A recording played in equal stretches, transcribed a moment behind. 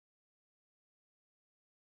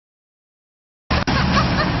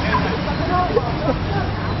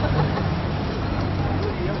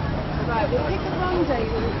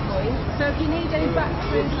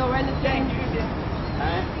groceries or anything.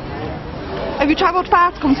 Have you travelled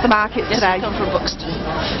far to come to the market today? Yes, we come from Buxton.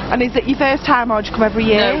 And is it your first time or do you come every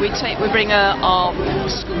year? No, we bring our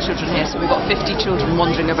school children here, so we've got 50 children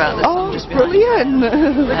wandering about. Oh, brilliant! Would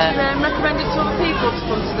you recommend it to other people to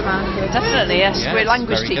come to the market? Definitely, yes. We're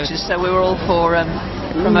language teachers, so we were all for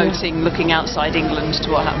promoting looking outside England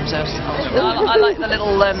to what happens elsewhere. I like the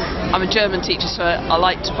little, I'm a German teacher, so I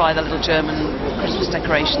like to buy the little German Christmas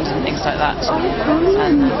decorations and things like that. So,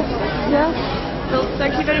 yeah. Well,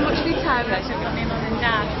 thank you very much for your time. My mum and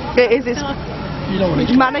dad. It is. It's You know,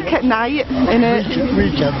 it's manic at night, innit?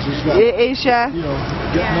 weekends as well. It is, yeah. You know,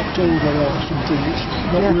 get knocked over or something, it's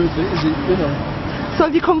not worth it, is it? You know. So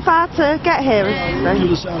have you come far to get here? To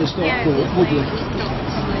the side of Stockport, lovely.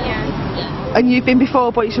 Yeah. And you've been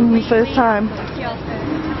before, but it's your first time? Yeah.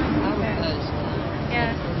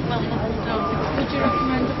 Well, Would you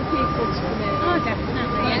recommend other people to come in? oh,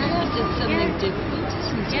 definitely. Yeah. It's something different,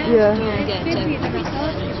 isn't it? Yeah. Don't get Busy as every I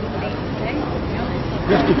thought it would be today, to be honest.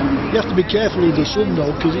 You have to be careful of the sun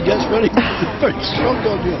though, because it gets very, very strong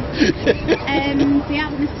on you. The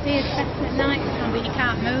atmosphere is better at night time, but you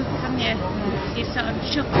can't move, can you? You sort of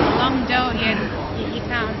shuffle along, don't you? You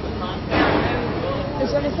can't move.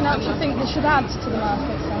 Is there anything else you think they should add to the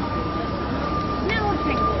market? So? No, I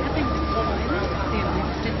think it's fine, to be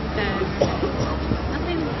honest. I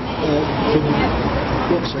think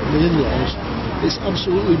What's it, the in-laws, it's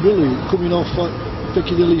absolutely brilliant coming off like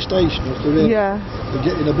Piccadilly Station off the rail. Yeah. And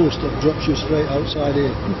getting a bus that drops you straight outside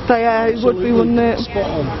here. So yeah, it would be, wouldn't it? Spot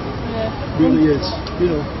on. Yeah. Really is, you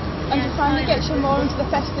know. And do you find it gets you more into the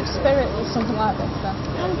festive spirit or something like this then?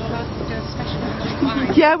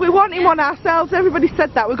 Yeah, we're wanting one ourselves. Everybody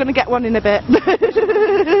said that. We're going to get one in a bit. It's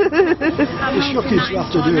shocking to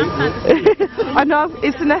have to do it. I know,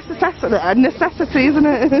 it's a necessity, isn't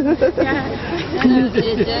it?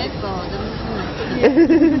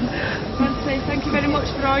 Thank you very much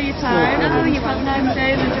for all your time. Oh, you're welcome.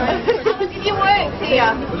 You work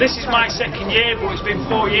here? Well, this is my second year, but it's been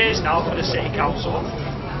 4 years now for the City Council.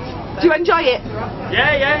 Do you enjoy it?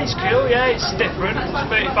 Yeah, it's cool, yeah, it's different. It's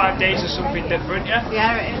 35 days of something different, yeah.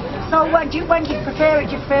 Yeah, it is. So when do you prefer it?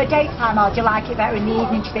 Do you prefer daytime or do you like it better in the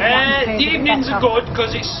evening? The evenings are good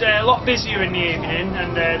because it's a lot busier in the evening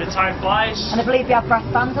and the time flies. And I believe they have brass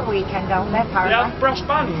bands at weekend, don't they, apparently? They have brass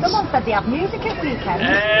bands? Someone said they have music at weekend.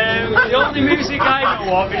 The only music I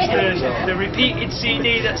know of is the repeated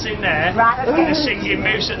CD that's in there. Right, okay. And the singing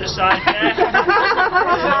moose at the side there.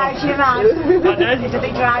 Drives you mad. Pardon? Does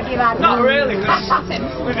it drive you mad? Not really, because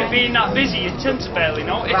with it being that busy, you tend to barely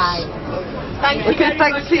notice. Right. Thank you. Okay,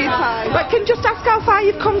 thanks for your time. But can you just ask how far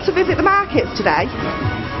you've come to visit the markets today?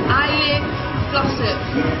 I live Glossop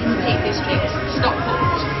in the Peak District,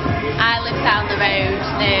 Stockport. I live down the road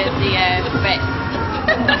near the Ritz.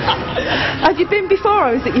 Have you been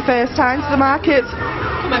before or is it your first time to the market?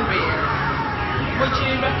 Come every year. Would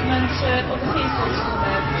you recommend to other people to come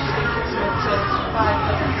here? Do you think it's good to buy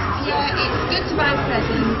presents? Yeah, it's good to buy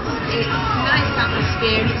presents. It's a nice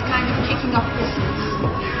atmosphere. It's kind of kicking off Christmas.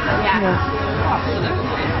 Yeah.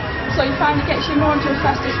 Absolutely. So you find it gets you more into a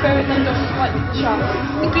festive spirit than just like shops?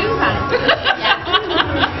 The groove band.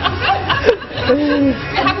 We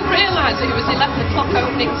haven't realised it was 11 o'clock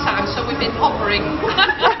opening time, so we've been hovering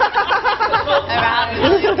Around.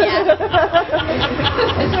 Yeah.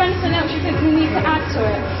 Is there anything else you think we need to add to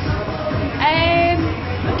it?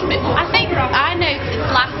 I think I noticed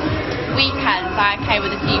last weekend I came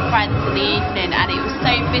with a few friends in the evening and it was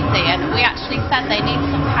so busy, and we actually said they need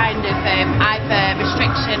some kind of either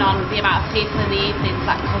restriction on the amount of people in the evenings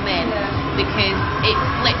that come in, because it's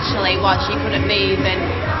literally once you couldn't move, and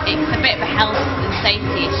it's a bit of a health and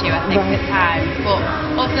safety issue I think at times. But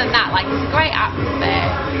other than that, like, it's a great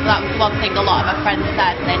atmosphere. That was one thing a lot of my friends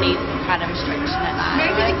said, they need some kind of restriction at night.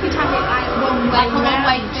 Maybe they could have it like Like a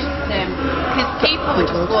one-way system, because people would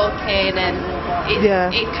just walk in and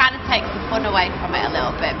it kind of takes the fun away from it a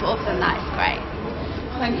little bit, but other than that it's great.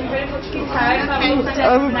 Thank you very much for your time. Have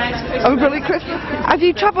a nice Christmas. Oh, really, Christmas. Have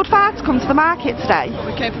you travelled far to come to the market today?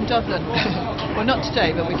 We came from Dublin. Well, not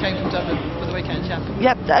today, but we came from Dublin for the weekend, yeah.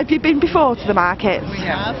 Yep. Have you been before to the market? We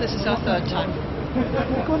have. This is our third time.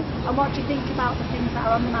 And what do you think about the things that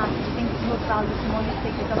are on the market? Do you think it's good value for money? Do you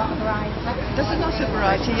think there's a lot of variety? There's a lot of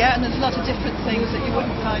variety, yeah, and there's a lot of different things that you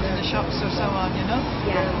wouldn't find in the shops or so on, you know?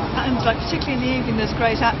 Yeah. And like, particularly in the evening, there's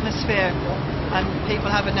great atmosphere, and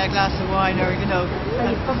people having their glass of wine, or, you know. So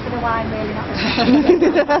you've come for the wine, really, not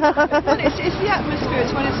Well, it's the atmosphere,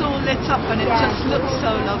 it's when it's all lit up and it just looks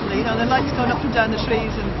so lovely, you know, the lights going up and down the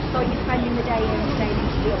trees. And So you're spending the day and staying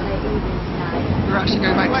in the late evening tonight? we're actually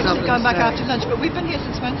going back after lunch, but we've been here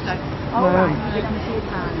since Wednesday. All right. You've been on a few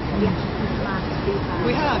times. Have you actually come to the market? few times.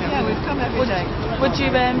 We have, yeah, we've come every day. Would you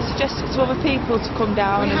suggest it to other people to come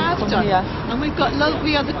down We and have come done, here? and we've got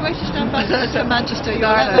we are the greatest ambassadors for Manchester.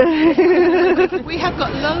 We have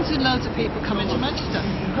got loads and loads of people coming to Manchester,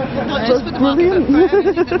 not just for the market, but for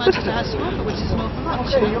everything that Manchester has to offer, which is an awful lot.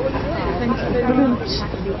 Thank you very much.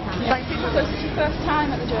 Thank you. So this is your first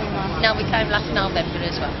time at the German market? No, we came last November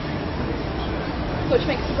as well. So do you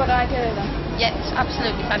think it's a good idea then? Yeah, it's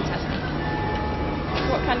absolutely fantastic.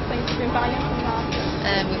 What kind of things have you been buying from the market?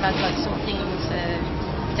 We've had like some things,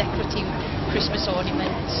 decorative Christmas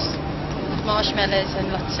ornaments, marshmallows and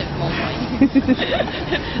lots of more wine.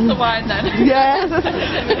 The wine then. Yeah. So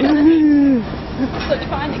do you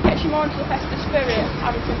find it gets you more into the festive spirit,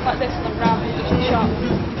 having things like this and around the shop?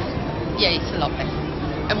 Yeah, it's a lot better.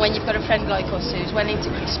 And when you've got a friend like us who's well into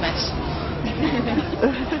Christmas.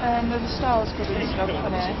 Are the stalls good and stuff on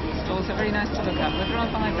here? Stalls are very nice to look at, but they're not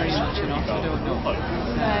buy very much, you know, so I don't know. Right.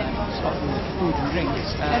 Food and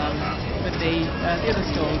drinks. But the other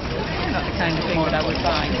stalls, not the kind of thing that I would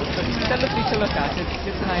buy, but they're lovely to look at. It's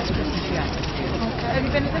a nice Christmassy atmosphere. Okay. Have you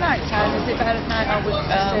been at the night time? Is it better at night or was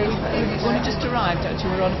We've only just arrived,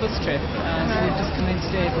 actually. We're on a bus trip, so we've just come in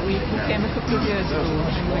today, but we came a couple of years ago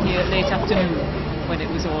and we were here late afternoon when it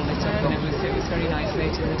was all lit up, and it was very nice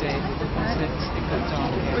late in the day. It got dark.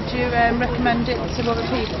 Would you recommend it to other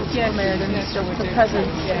people to come here and stuff for presents?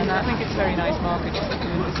 Yeah, and I think it's a very nice market just to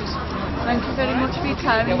come and visit. Thank you very much for your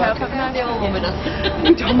time and help. Have a nice day.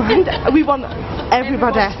 We don't mind. We want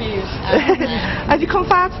everybody. Have you come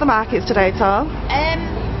far to the markets today at all?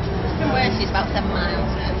 From Worsley it's about 7 miles,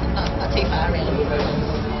 not too far really.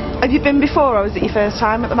 Have you been before, or is it your first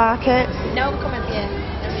time at the market? No, we come every year.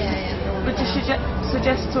 Would you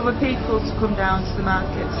suggest to other people to come down to the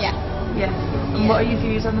markets? Yeah. Yeah. And what are your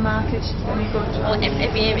views on the markets? Any good? Well,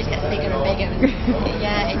 every year it gets bigger and bigger. And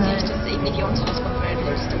yeah, it's just, even if you want to just go for it,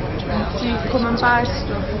 just to wander around. Do you come and buy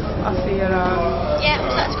stuff off here or? Yeah,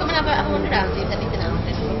 we'll start to come and have a wander around, see if there's anything else.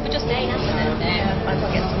 We're just staying after that.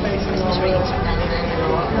 I'll get some Christmas trees from down there.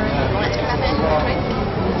 Let's go have a drink.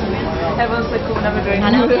 Everyone said come and have a drink.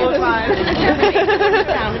 I know. Fine.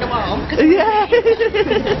 Around in a wall. Yeah. Do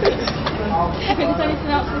you think there's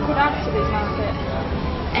anything else we could add to this market?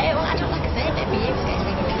 Well, I don't like I say, every year it's getting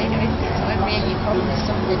bigger and bigger, isn't it? So every year you come, there's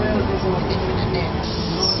something different in there.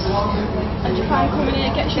 And do you find coming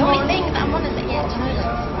here gets you The more? only thing that I want is that, yeah, toilets.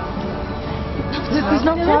 There's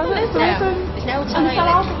no toilets. There's no toilet.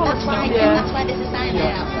 That's why, Yeah. that's why there's a sign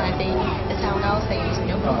there outside the town hall saying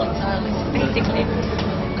no public toilets. Basically,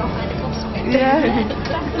 go find a pub somewhere. Yeah.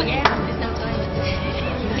 But yeah, there's no toilets.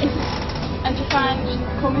 And do you find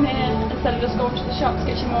coming here instead of just going to the shops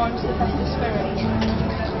gets you more into the festive spirit?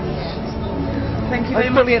 Thank you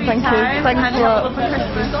very That's much brilliant, for your thank you. time Thanks and a lot. have a lovely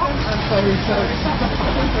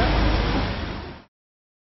Christmas.